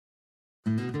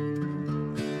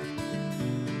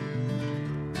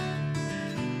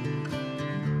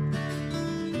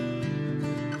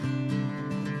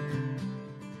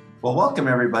Well, welcome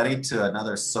everybody to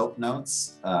another Soap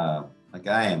Notes. I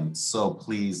am so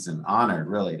pleased and honored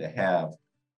really to have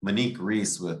Monique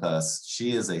Reese with us.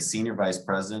 She is a Senior Vice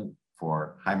President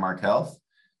for Highmark Health.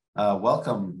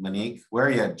 Welcome, Monique. Where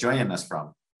are you joining us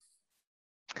from?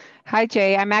 Hi,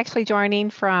 Jay. I'm actually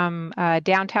joining from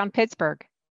downtown Pittsburgh.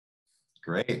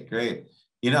 Great, great.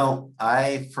 You know,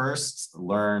 I first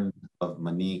learned of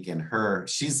Monique and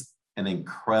she's an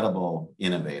incredible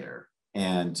innovator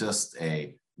and just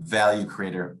a value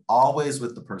creator, always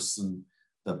with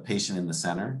the patient in the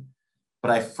center.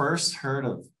 But I first heard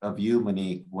of you,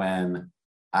 Monique, when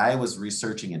I was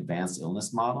researching advanced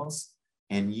illness models,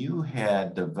 and you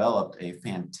had developed a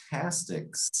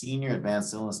fantastic senior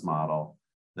advanced illness model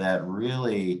that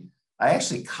really, I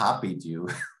actually copied you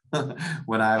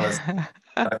when I was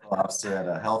medical officer at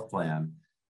a health plan.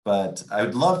 But I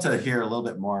would love to hear a little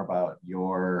bit more about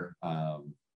your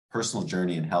personal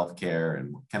journey in healthcare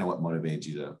and kind of what motivated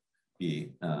you to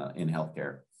be in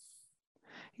healthcare.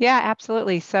 Yeah,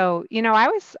 absolutely. So, I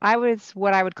was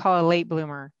what I would call a late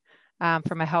bloomer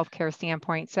from a healthcare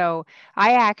standpoint. So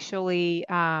I actually,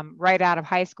 right out of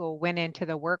high school, went into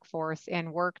the workforce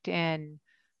and worked in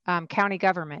county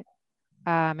government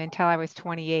until I was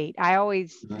 28. I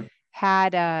always Mhm.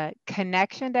 had a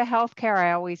connection to healthcare.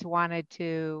 I always wanted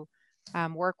to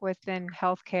work within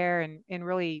healthcare, and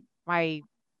really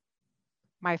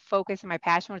my focus and my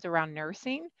passion was around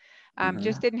nursing.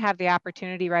 Just Mhm. didn't have the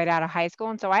opportunity right out of high school,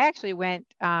 and so I actually went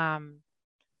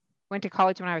to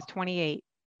college when I was 28.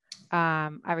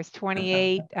 I was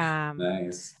 28.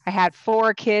 Nice. I had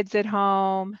 4 kids at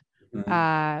home,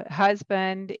 Mhm.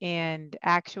 husband, and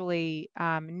actually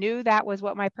knew that was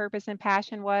what my purpose and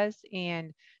passion was,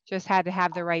 and just had to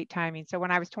have the right timing. So when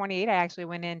I was 28, I actually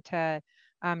went into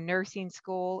nursing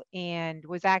school and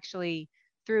was actually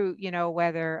through,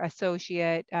 whether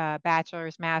associate,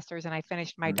 bachelor's, master's, and I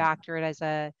finished my Mhm. doctorate as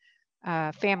a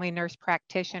family nurse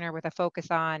practitioner with a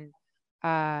focus on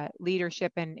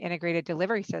leadership and integrated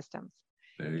delivery systems,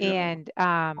 There you go.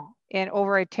 and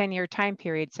over a 10-year time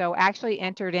period. So actually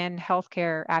entered in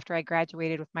healthcare after I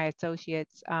graduated with my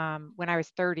associates when I was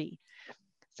 30.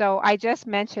 So I just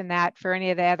mentioned that for any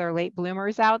of the other late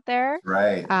bloomers out there,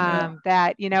 Right. Yeah.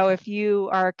 that, if you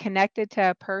are connected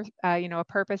to a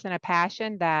purpose and a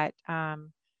passion, that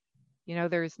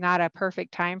there's not a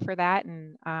perfect time for that.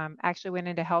 And actually went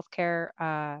into healthcare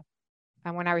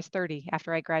and when I was 30,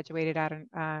 after I graduated out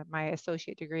of my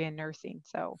associate degree in nursing.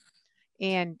 So,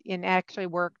 and actually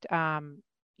worked,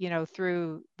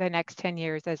 through the next 10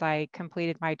 years as I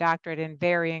completed my doctorate in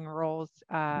varying roles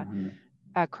Mhm.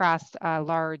 across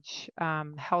large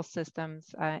health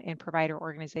systems and provider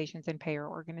organizations and payer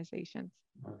organizations.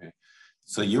 Okay.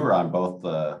 So you were on both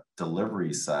the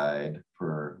delivery side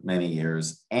for many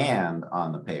years and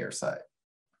on the payer side.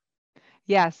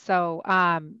 Yes, so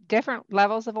different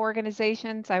levels of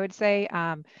organizations, I would say.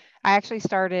 I actually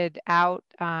started out,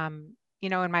 in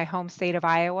my home state of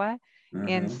Iowa.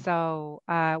 And Hmm. so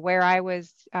where I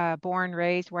was born,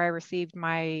 raised, where I received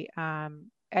my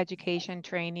education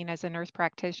training as a nurse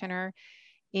practitioner,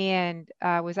 and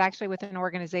was actually with an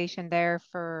organization there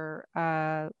for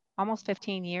almost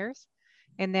 15 years,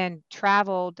 and then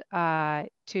traveled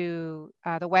to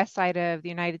the west side of the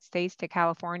United States to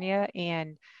California,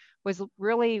 and was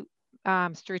really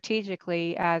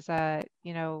strategically, as a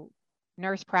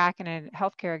nurse prac and a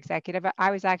healthcare executive,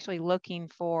 I was actually looking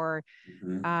for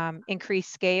Hmm.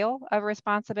 increased scale of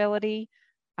responsibility,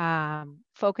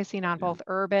 focusing on Yeah. both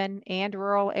urban and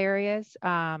rural areas,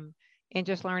 and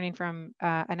just learning from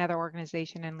another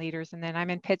organization and leaders. And then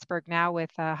I'm in Pittsburgh now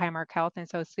with Highmark Health, and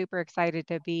so super excited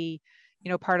to be,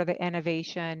 part of the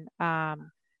innovation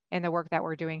and the work that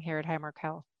we're doing here at Highmark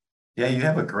Health. Yeah, you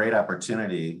have a great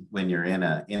opportunity when you're in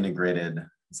an integrated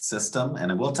system,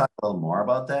 and we'll talk a little more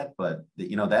about that. But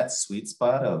that sweet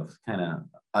spot of kind of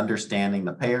understanding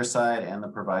the payer side and the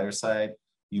provider side,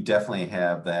 you definitely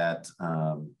have that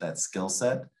skill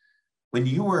set. When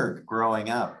you were growing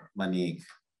up, Monique,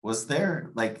 was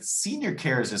there like senior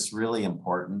care is just really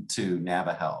important to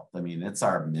Nava Health? I mean, it's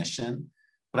our mission.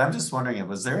 But I'm just wondering,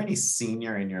 was there any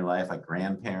senior in your life, a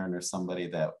grandparent or somebody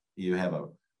that you have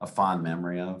a fond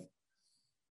memory of?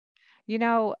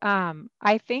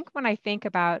 I think when I think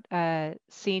about a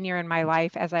senior in my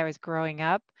life as I was growing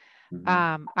up,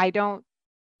 Hmm. I don't,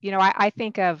 I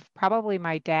think of probably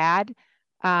my dad,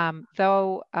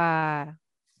 though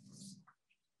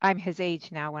I'm his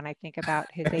age now when I think about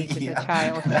his age as a Yeah,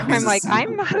 child. So he's I'm a like, I'm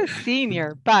senior. not a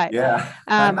senior, but Yeah,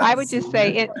 I'm not I a would just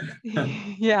say senior.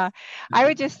 it, yeah, I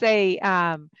would just say,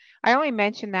 I only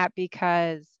mention that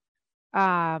because,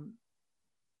 um,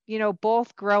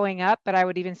 both growing up, but I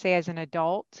would even say as an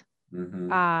adult.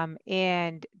 Mm-hmm.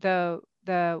 And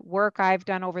the work I've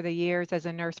done over the years as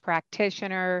a nurse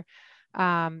practitioner,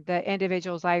 the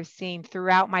individuals I've seen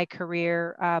throughout my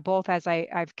career, both as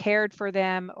I've cared for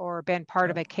them or been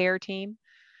part of Yep. a care team,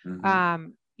 Mm-hmm.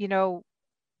 you know,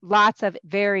 lots of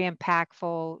very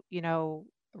impactful,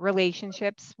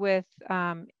 relationships with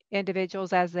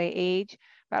individuals as they age.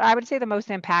 But I would say the most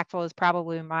impactful is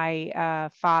probably my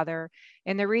father.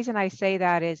 And the reason I say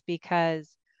that is because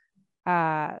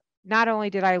uh, not only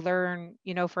did I learn,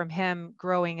 from him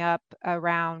growing up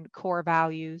around core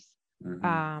values,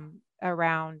 Mm-hmm.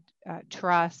 around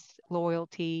trust,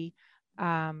 loyalty,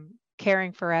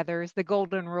 caring for others, the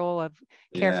golden rule of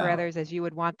care for Yeah. others as you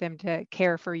would want them to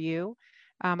care for you.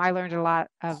 I learned a lot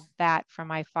of that from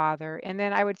my father. And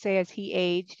then I would say as he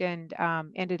aged and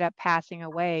ended up passing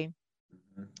away,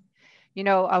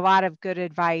 Mhm. a lot of good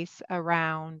advice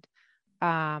around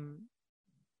um,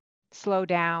 slow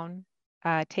down,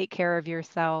 take care of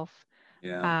yourself,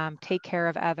 Yeah. take care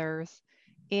of others.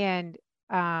 And,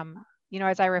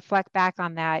 as I reflect back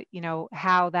on that,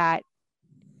 how that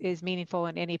is meaningful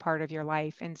in any part of your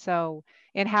life. And so,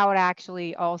 and how it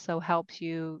actually also helps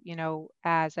you,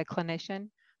 as a clinician.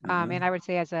 And Mm-hmm. I would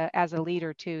say as a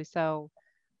leader too. So,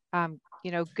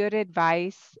 good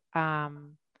advice.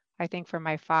 I think from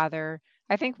my father.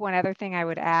 I think one other thing I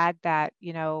would add that,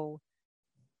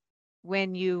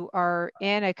 when you are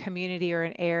in a community or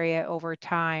an area over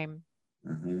time,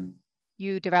 Mm-hmm.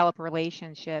 you develop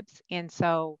relationships. And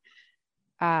so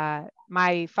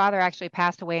my father actually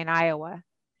passed away in Iowa.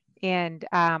 And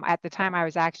at the time, I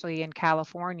was actually in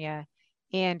California.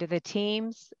 And the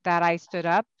teams that I stood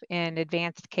up in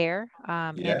advanced care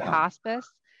in Yeah. hospice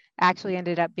actually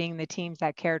ended up being the teams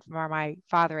that cared for my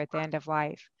father at the end of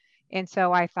life. And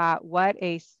so I thought, what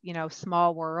a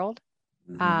small world.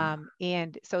 Mm-hmm.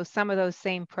 And so some of those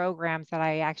same programs that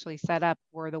I actually set up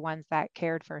were the ones that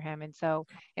cared for him. And so,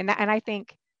 and I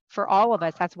think for all of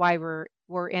us, that's why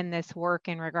we're in this work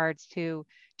in regards to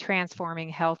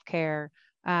transforming healthcare,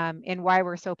 and why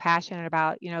we're so passionate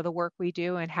about, the work we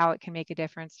do and how it can make a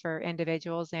difference for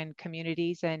individuals and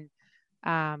communities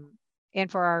um, and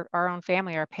for our own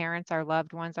family, our parents, our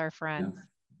loved ones, our Yeah. friends.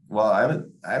 Well,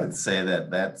 I would say that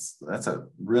that's a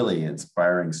really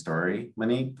inspiring story,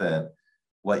 Monique, that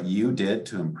what you did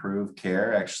to improve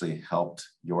care actually helped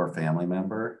your family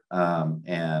member.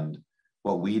 And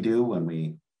what we do when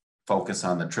we focus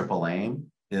on the triple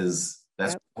aim is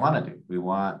that's Yep. what we want to do. We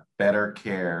want better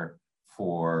care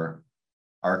for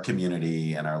our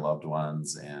community and our loved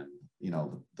ones and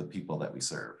the people that we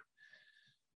serve.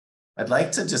 I'd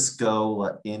like to just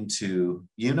go into,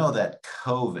 that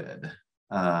COVID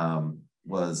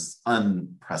was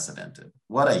unprecedented.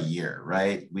 What a year,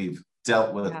 right? We've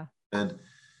dealt with Yeah. COVID,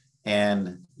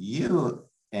 and you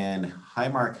and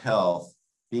Highmark Health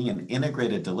being an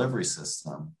integrated delivery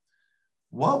system,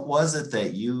 what was it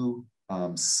that you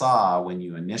saw when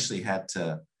you initially had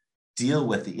to deal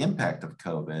with the impact of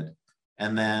COVID?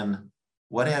 And then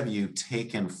what have you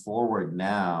taken forward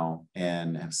now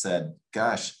and have said,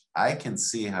 gosh, I can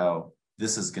see how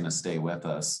this is going to stay with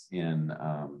us in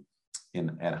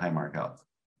at Highmark Health?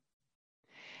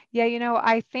 Yeah,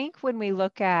 I think when we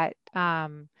look at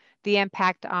the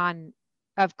impact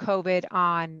of COVID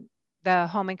on the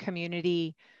home and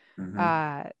community,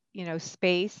 Mm-hmm.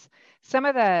 space, some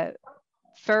of the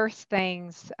first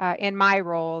things in my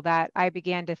role that I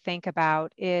began to think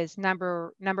about is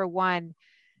number one,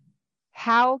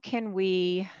 how can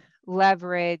we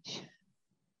leverage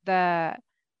the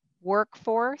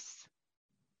workforce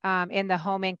in the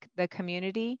home and the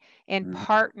community and Mm-hmm.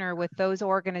 partner with those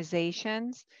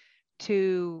organizations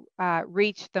to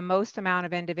reach the most amount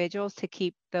of individuals, to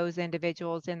keep those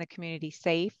individuals in the community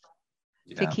safe,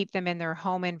 to Yeah. keep them in their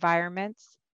home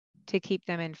environments, to keep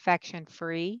them infection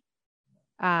free.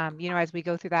 As we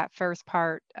go through that first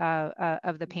part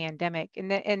of the pandemic, and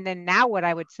then now what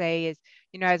I would say is,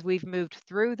 as we've moved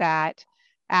through that,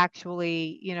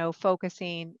 actually,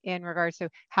 focusing in regards to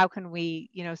how can we,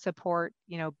 support,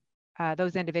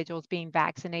 those individuals being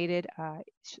vaccinated,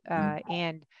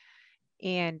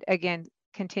 and again,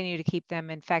 continue to keep them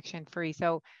infection free.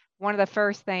 So one of the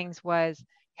first things was,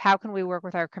 how can we work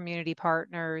with our community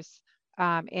partners,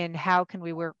 and how can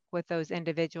we work with those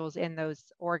individuals in those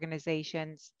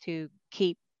organizations to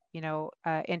keep,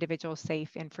 individuals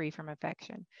safe and free from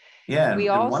infection. Yeah. We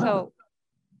And one of the, also,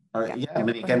 yeah, yeah, go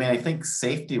Monique, I ahead. mean, I think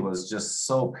safety was just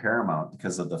so paramount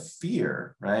because of the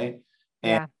fear, right?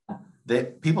 And Yeah.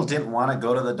 that people didn't want to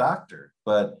go to the doctor,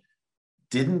 but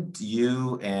didn't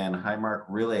you and Highmark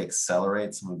really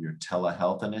accelerate some of your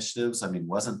telehealth initiatives? I mean,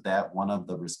 wasn't that one of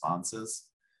the responses?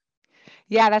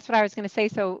 Yeah, that's what I was going to say.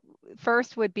 So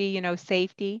first would be,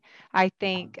 safety. I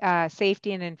think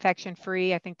safety and infection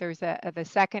free. I think there's the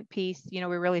second piece, we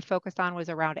really focused on was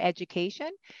around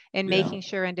education and Yeah. making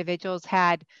sure individuals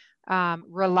had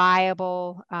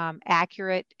reliable,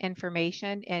 accurate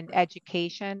information and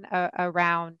education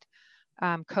around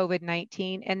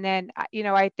COVID-19. And then,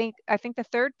 I think the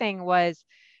third thing was,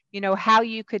 how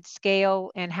you could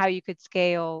scale and how you could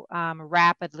scale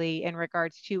rapidly in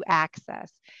regards to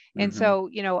access. And Hmm. so,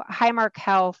 Highmark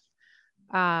Health,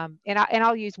 and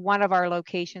I'll use one of our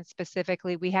locations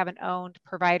specifically. We have an owned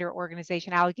provider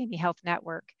organization, Allegheny Health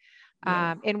Network.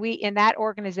 Yeah. And in that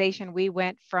organization, we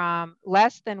went from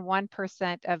less than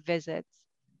 1% of visits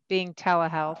being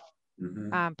telehealth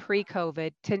Hmm.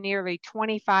 pre-COVID to nearly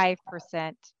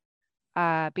 25%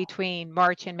 between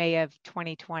March and May of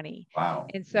 2020. Wow.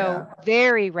 And so Yeah.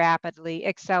 very rapidly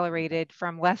accelerated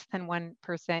from less than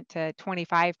 1% to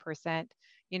 25%,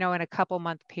 in a couple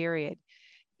month period.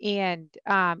 And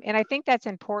I think that's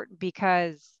important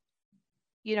because,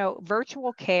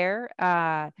 virtual care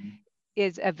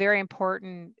is a very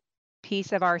important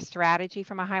piece of our strategy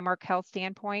from a Highmark Health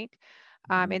standpoint.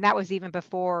 Mhm. And that was even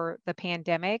before the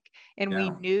pandemic. And we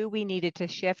Yeah. knew we needed to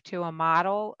shift to a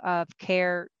model of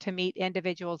care to meet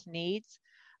individuals' needs.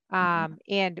 Mhm.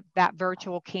 And that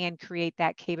virtual can create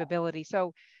that capability.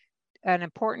 So, an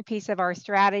important piece of our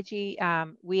strategy,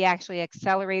 we actually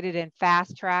accelerated and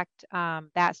fast tracked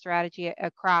that strategy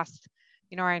across,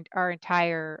 our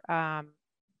entire,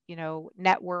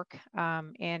 network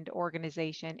and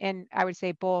organization. And I would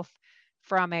say both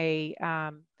from a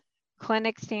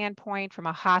clinic standpoint, from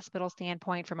a hospital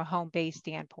standpoint, from a home-based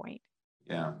standpoint.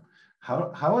 Yeah.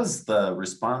 How has the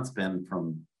response been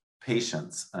from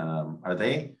patients? Are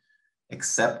they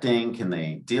accepting? Can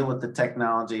they deal with the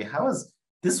technology? How is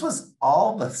this was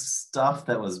all the stuff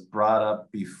that was brought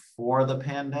up before the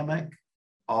pandemic,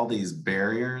 all these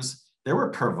barriers. There were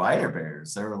provider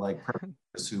barriers. There were like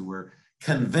providers who were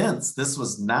convinced this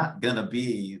was not going to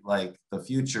be like the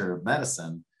future of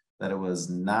medicine, that it was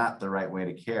not the right way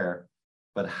to care.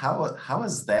 But how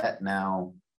is that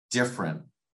now different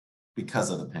because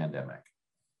of the pandemic?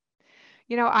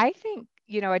 I think,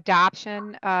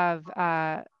 adoption of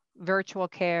virtual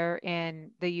care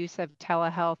and the use of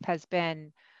telehealth has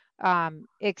been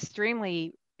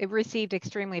it received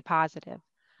extremely positive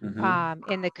Hmm.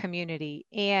 in the community.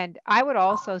 And I would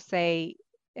also say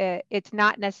it's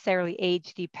not necessarily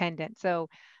age dependent. So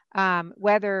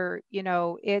whether,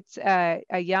 it's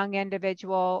a young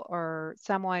individual or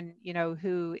someone,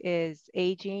 who is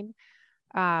aging,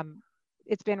 um,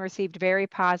 it's been received very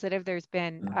positive. There's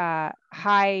been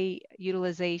high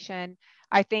utilization.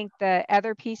 I think the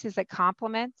other piece is it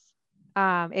complements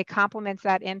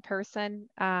that in-person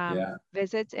Yeah.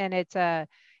 visits, and it's a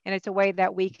way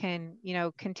that we can,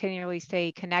 continually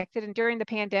stay connected. And during the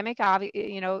pandemic,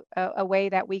 a way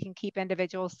that we can keep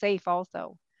individuals safe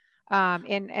also.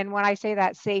 And when I say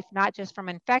that safe, not just from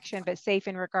infection, but safe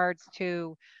in regards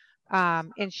to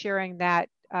ensuring that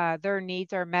their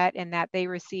needs are met and that they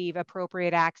receive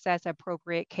appropriate access,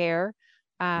 appropriate care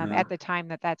at Mhm. the time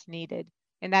that that's needed,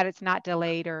 and that it's not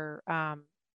delayed or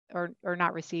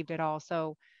not received at all.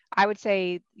 So I would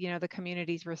say, the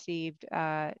community's received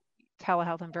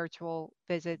telehealth and virtual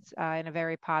visits in a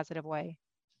very positive way.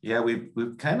 Yeah,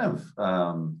 we've kind of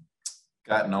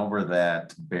gotten over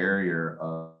that barrier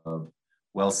of,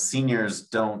 well, seniors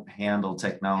don't handle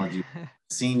technology.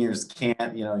 Seniors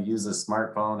can't, use a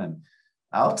smartphone. And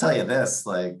I'll tell you this,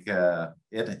 like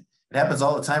it happens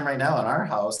all the time right now in our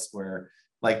house where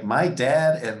like my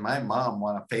dad and my mom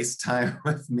want to FaceTime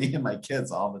with me and my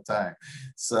kids all the time.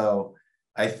 So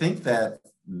I think that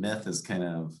myth has kind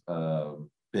of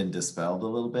been dispelled a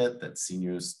little bit that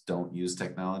seniors don't use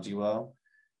technology well.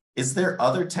 Is there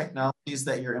other technologies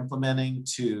that you're implementing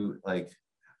to like,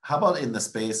 how about in the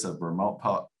space of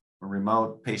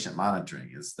remote patient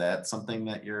monitoring? Is that something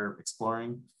that you're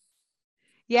exploring?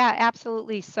 Yeah,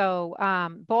 absolutely. So,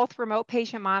 both remote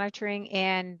patient monitoring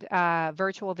and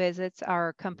virtual visits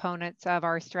are components of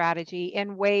our strategy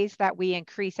in ways that we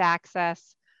increase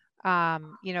access,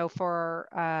 for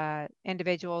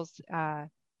individuals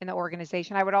in the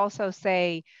organization. I would also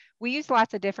say we use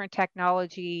lots of different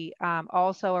technology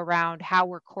also around how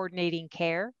we're coordinating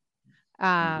care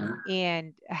Mhm.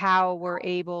 and how we're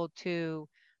able to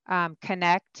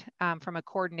connect from a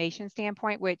coordination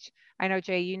standpoint, which I know,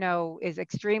 Jay, is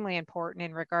extremely important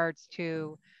in regards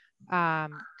to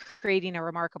um, creating a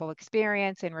remarkable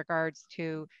experience, in regards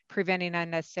to preventing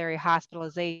unnecessary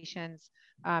hospitalizations,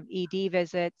 ED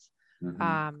visits, Mhm.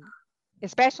 um,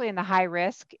 especially in the high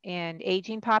risk and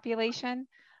aging population.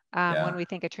 when we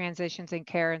think of transitions in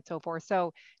care and so forth.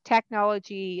 So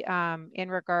technology in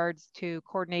regards to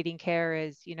coordinating care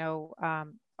is,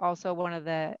 also one of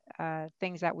the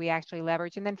things that we actually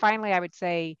leverage. And then finally, I would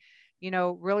say,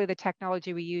 really the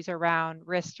technology we use around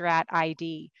risk strat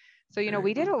ID. So,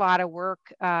 we did a lot of work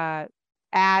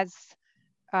as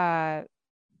uh,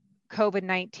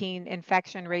 COVID-19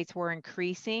 infection rates were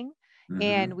increasing.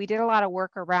 And we did a lot of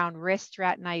work around risk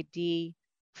strat and ID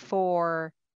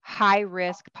for high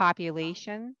risk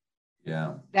population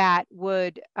that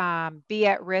would be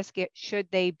at risk should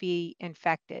they be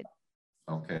infected.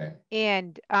 Okay.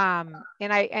 And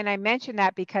I mentioned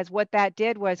that because what that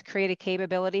did was create a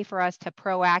capability for us to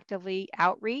proactively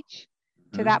outreach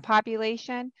to that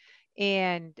population.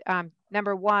 And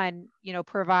number one,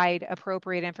 provide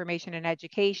appropriate information and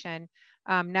education.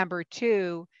 Number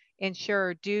two,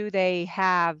 ensure do they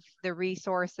have the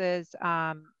resources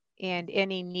and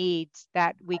any needs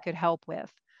that we could help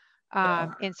with.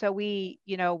 And so we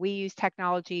use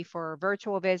technology for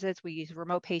virtual visits. We use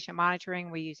remote patient monitoring.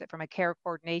 We use it from a care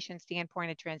coordination standpoint,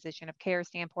 a transition of care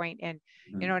standpoint. And,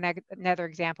 another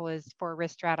example is for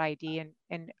risk strat ID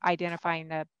and identifying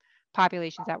the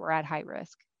populations that were at high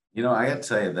risk. I got to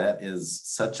tell you, that is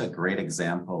such a great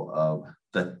example of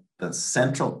the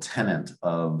central tenet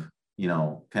of,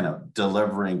 kind of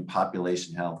delivering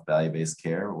population health value-based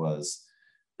care was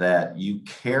that you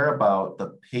care about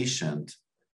the patient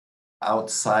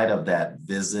outside of that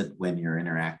visit when you're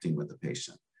interacting with the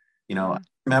patient. I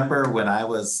remember when I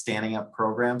was standing up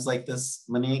programs like this,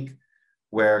 Monique,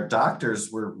 where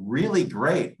doctors were really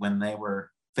great when they were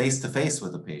face-to-face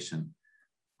with a patient,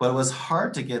 but it was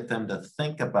hard to get them to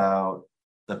think about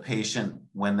the patient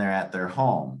when they're at their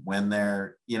home, when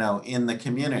they're, in the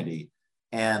community.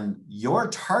 And your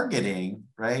targeting,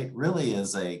 right, really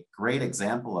is a great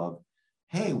example of,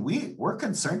 hey, we're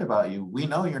concerned about you. We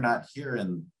know you're not here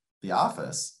in the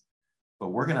office, but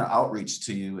we're going to outreach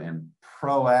to you and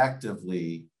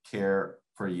proactively care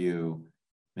for you,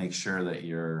 make sure that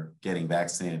you're getting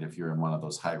vaccinated if you're in one of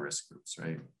those high risk groups,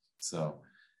 right? So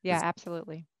yeah,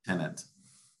 absolutely. Tenet.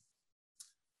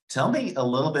 Tell me a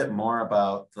little bit more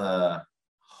about the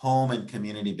home and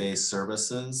community-based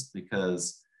services,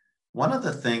 because one of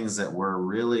the things that we're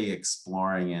really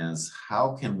exploring is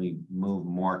how can we move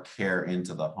more care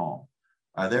into the home?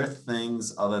 Are there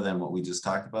things other than what we just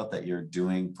talked about that you're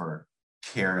doing for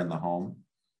care in the home?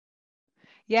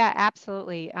 Yeah,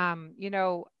 absolutely.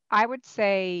 I would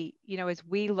say, as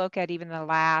we look at even the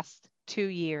last 2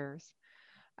 years,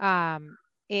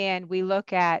 and we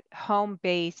look at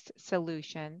home-based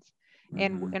solutions,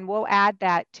 and we'll add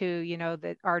that to,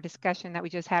 our discussion that we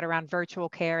just had around virtual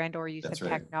care and or use of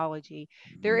technology.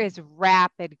 There is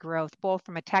rapid growth, both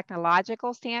from a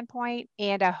technological standpoint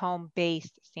and a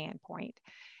home-based standpoint.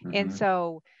 And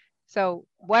so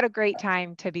what a great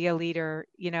time to be a leader,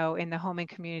 in the home and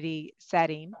community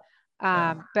setting.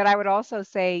 But I would also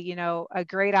say, a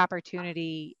great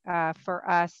opportunity for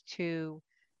us to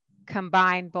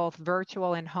combine both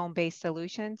virtual and home-based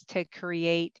solutions to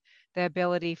create the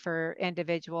ability for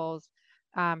individuals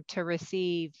to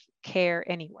receive care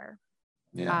anywhere.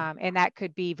 And that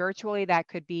could be virtually, that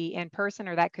could be in person,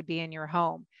 or that could be in your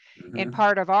home. And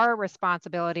part of our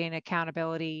responsibility and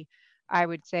accountability, I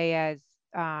would say, as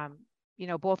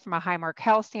both from a Highmark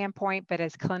Health standpoint, but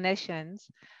as clinicians,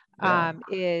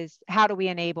 is how do we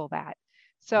enable that?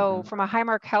 So from a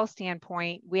Highmark Health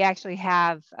standpoint, we actually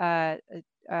have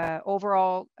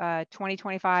overall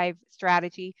 2025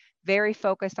 strategy, very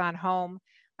focused on home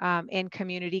and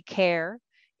community care.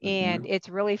 And it's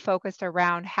really focused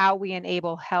around how we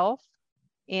enable health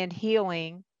and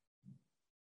healing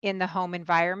in the home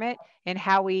environment and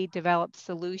how we develop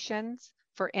solutions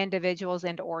for individuals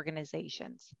and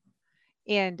organizations.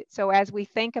 And so as we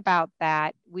think about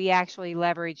that, we actually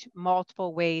leverage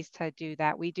multiple ways to do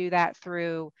that. We do that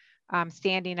through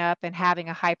standing up and having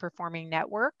a high performing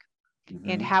network,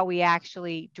 and how we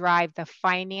actually drive the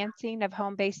financing of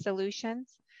home-based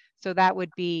solutions. So that would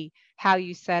be how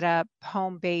you set up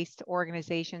home-based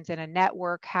organizations in a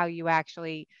network, how you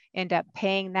actually end up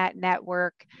paying that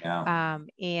network. And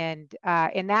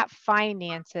that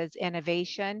finances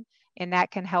innovation, and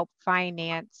that can help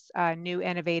finance new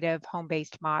innovative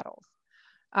home-based models.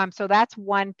 So that's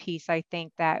one piece I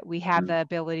think that we have the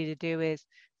ability to do, is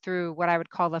through what I would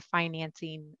call the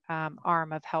financing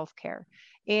arm of healthcare.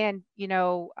 And,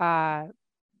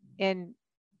 in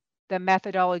the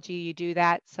methodology, you do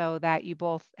that so that you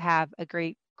both have a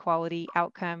great quality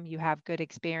outcome, you have good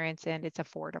experience, and it's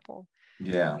affordable.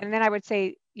 And then I would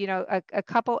say, a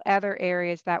couple other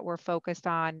areas that we're focused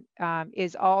on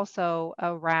is also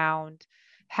around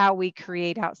how we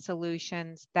create out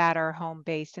solutions that are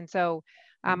home-based. And so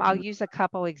I'll use a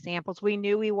couple examples. We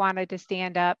knew we wanted to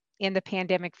stand up in the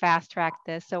pandemic, fast track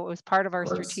this. So it was part of our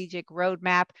strategic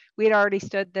roadmap. We had already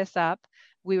stood this up.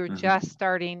 We were just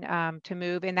starting to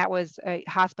move, and that was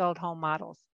hospital at home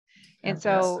models. And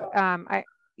so,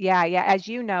 as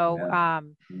you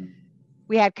know,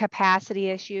 we had capacity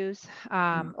issues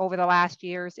over the last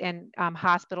years in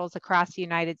hospitals across the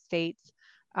United States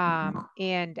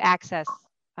and access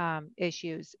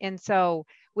issues. And so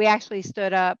we actually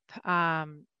stood up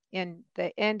in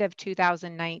the end of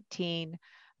 2019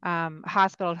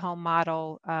 hospital at home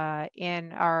model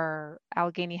in our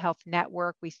Allegheny Health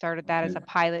Network. We started that as a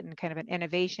pilot and kind of an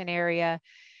innovation area,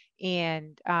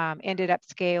 and ended up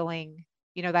scaling,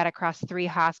 that across 3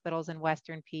 hospitals in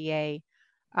Western PA.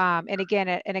 And again,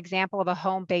 an example of a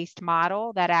home-based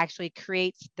model that actually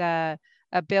creates the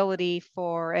ability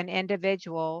for an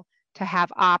individual to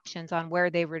have options on where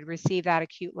they would receive that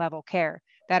acute level care.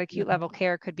 That acute level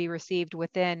care could be received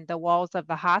within the walls of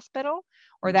the hospital,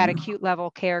 or that acute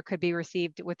level care could be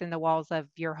received within the walls of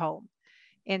your home.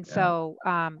 And so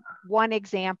one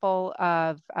example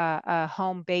of a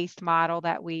home-based model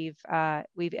that we've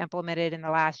implemented in the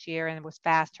last year and was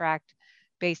fast-tracked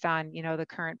based on, the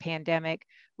current pandemic.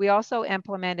 We also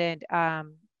implemented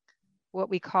what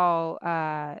we call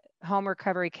Home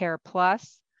Recovery Care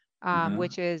Plus,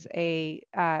 which is a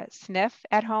SNF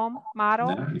at home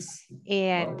model. Nice.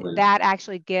 And Lovely. that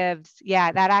actually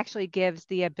gives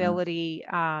the ability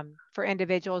for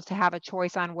individuals to have a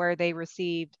choice on where they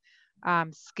received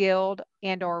skilled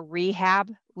and or rehab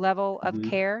level of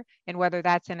care, and whether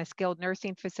that's in a skilled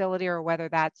nursing facility or whether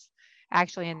that's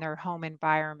actually in their home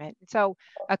environment. So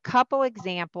a couple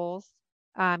examples,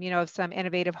 of some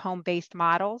innovative home-based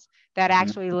models that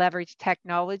actually leverage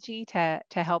technology to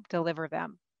help deliver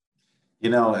them.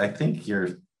 I think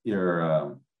you're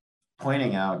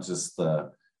pointing out just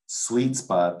the sweet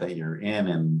spot that you're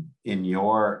in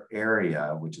your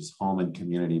area, which is home and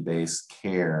community-based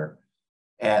care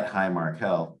at Highmark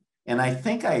Health. And I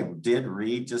think I did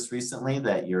read just recently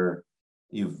that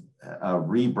you've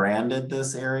rebranded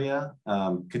this area.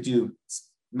 Could you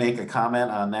make a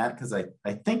comment on that? Because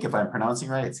I think if I'm pronouncing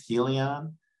right, it's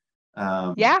Helion.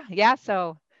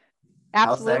 So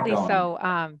absolutely.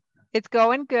 So it's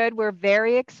going good. We're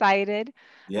very excited.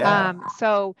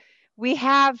 So we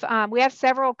have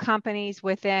several companies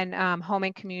within home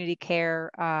and community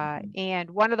care, and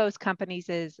one of those companies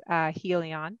is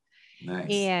Helion.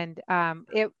 Nice. And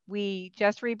we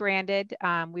just rebranded.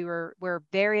 We're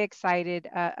very excited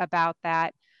about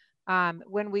that.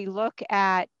 When we look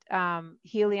at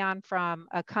Helion from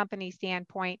a company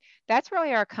standpoint, that's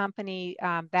really our company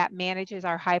that manages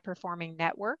our high performing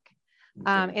network.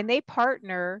 And they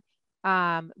partner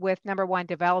with, number one,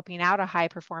 developing out a high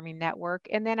performing network,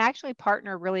 and then actually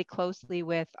partner really closely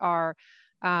with our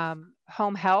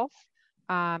home health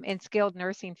and skilled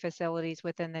nursing facilities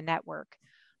within the network.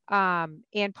 And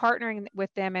partnering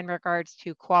with them in regards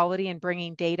to quality and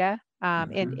bringing data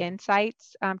and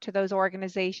insights to those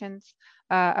organizations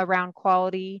around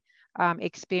quality,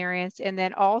 experience, and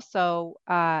then also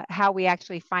how we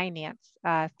actually finance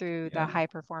through the high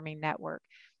performing network.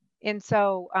 And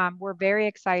so we're very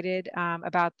excited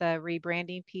about the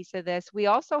rebranding piece of this. We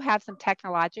also have some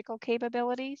technological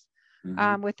capabilities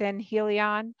within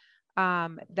Helion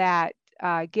that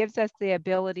gives us the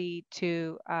ability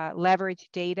to leverage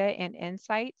data and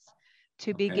insights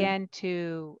to begin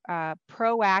to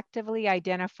proactively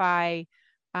identify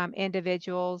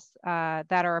individuals that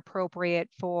are appropriate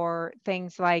for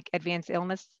things like advanced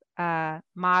illness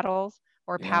models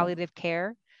or palliative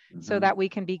care, so that we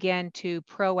can begin to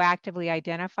proactively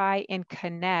identify and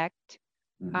connect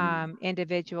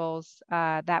individuals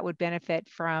that would benefit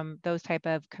from those type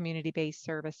of community-based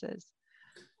services.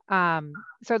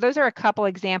 So those are a couple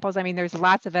examples. I mean, there's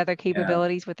lots of other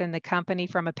capabilities within the company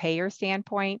from a payer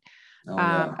standpoint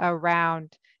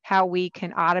around how we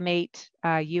can automate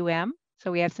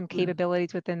So we have some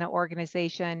capabilities within the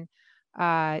organization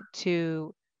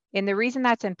and the reason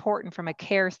that's important from a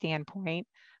care standpoint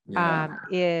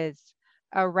is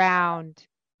around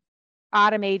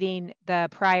automating the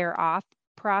prior auth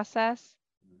process.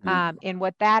 And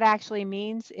what that actually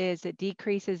means is it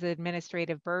decreases the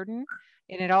administrative burden,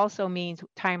 and it also means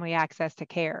timely access to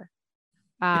care.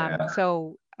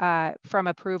 So from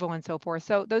approval and so forth.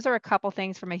 So those are a couple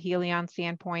things from a Helion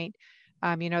standpoint,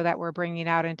 that we're bringing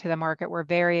out into the market. We're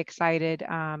very excited,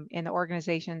 and the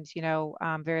organization's,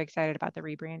 very excited about the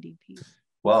rebranding piece.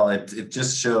 Well, it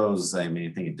just shows, I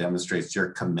think it demonstrates your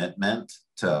commitment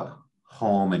to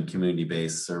home and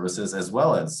community-based services, as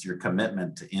well as your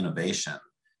commitment to innovation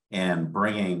and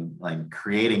bringing, like,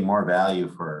 creating more value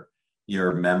for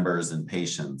your members and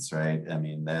patients, right? I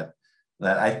mean, that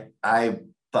I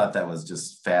thought that was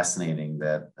just fascinating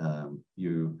that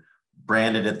you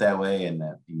branded it that way and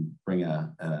that you bring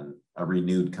a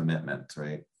renewed commitment,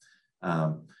 right?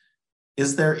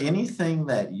 Is there anything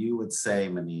that you would say,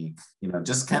 Monique,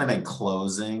 just kind of in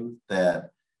closing,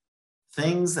 that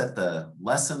things that the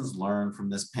lessons learned from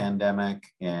this pandemic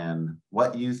and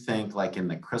what you think, like in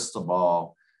the crystal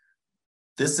ball,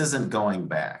 this isn't going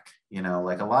back?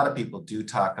 Like a lot of people do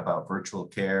talk about virtual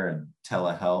care and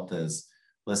telehealth as,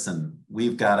 listen,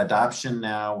 we've got adoption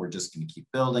now, we're just going to keep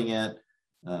building it.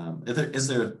 Is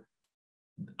there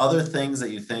other things that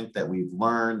you think that we've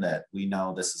learned that we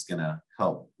know this is going to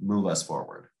help move us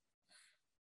forward?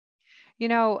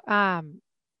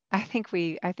 I think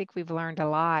we've learned a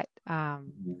lot. I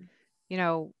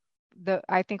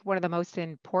think one of the most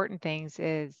important things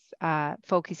is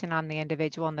focusing on the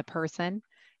individual and the person,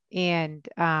 and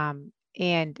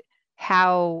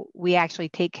how we actually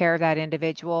take care of that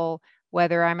individual,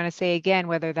 whether, I'm going to say again,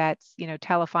 whether that's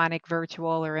telephonic,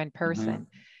 virtual, or in person.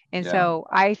 And Yeah. so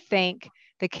I think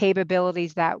the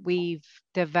capabilities that we've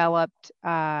developed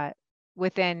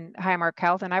within Highmark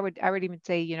Health, and I would even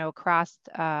say across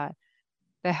the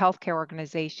healthcare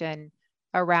organization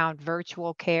around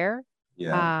virtual care,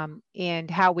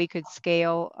 and how we could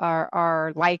scale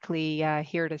are likely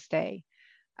here to stay.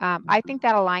 I think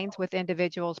that aligns with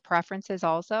individuals' preferences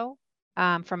also,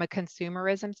 from a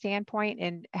consumerism standpoint,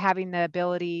 and having the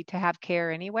ability to have care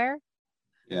anywhere,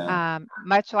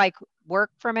 much like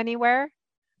work from anywhere,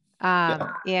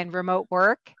 and remote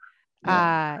work.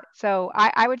 So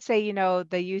I would say,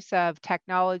 the use of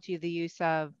technology, the use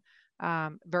of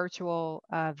virtual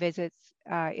visits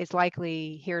is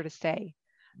likely here to stay.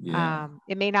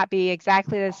 It may not be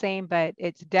exactly the same, but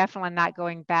it's definitely not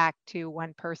going back to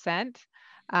 1%,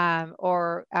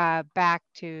 or back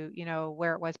to,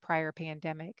 where it was prior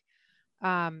pandemic.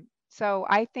 So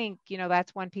I think,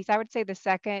 that's one piece. I would say the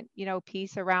second,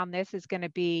 piece around this is going to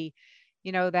be,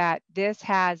 that this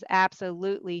has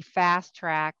absolutely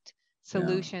fast-tracked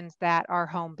solutions that are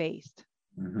home-based.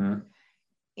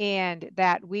 And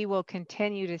that we will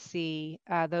continue to see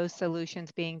those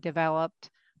solutions being developed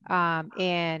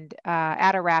and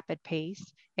at a rapid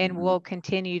pace. And we'll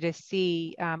continue to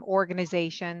see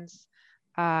organizations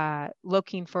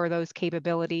looking for those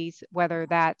capabilities, whether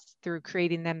that's through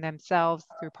creating them themselves,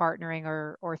 through partnering,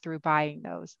 or through buying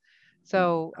those.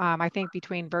 So I think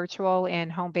between virtual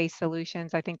and home-based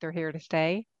solutions, I think they're here to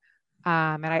stay.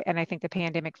 And I think the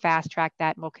pandemic fast-tracked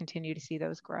that, and we'll continue to see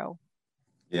those grow.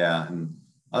 Yeah, and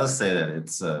I'll just say that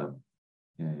it's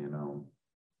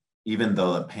even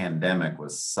though the pandemic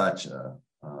was such a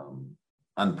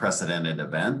unprecedented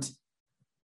event,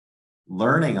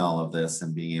 learning all of this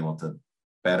and being able to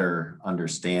better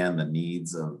understand the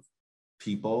needs of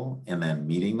people and then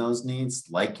meeting those needs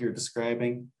like you're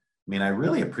describing. I mean, I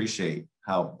really appreciate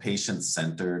how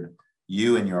patient-centered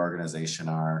you and your organization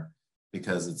are,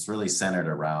 because it's really centered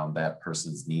around that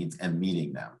person's needs and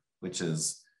meeting them, which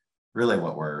is really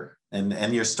what we're,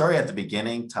 and your story at the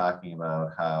beginning, talking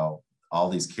about how all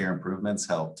these care improvements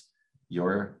helped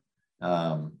your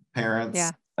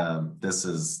parents. This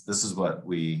is what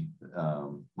we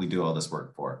do all this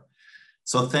work for.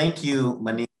 So thank you,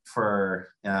 Monique,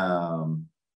 for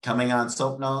coming on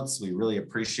Soap Notes. We really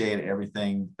appreciate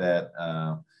everything that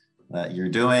you're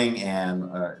doing, and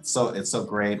it's so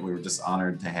great. We were just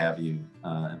honored to have you,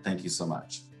 and thank you so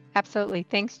much. Absolutely.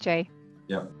 Thanks, Jay.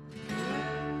 Yep.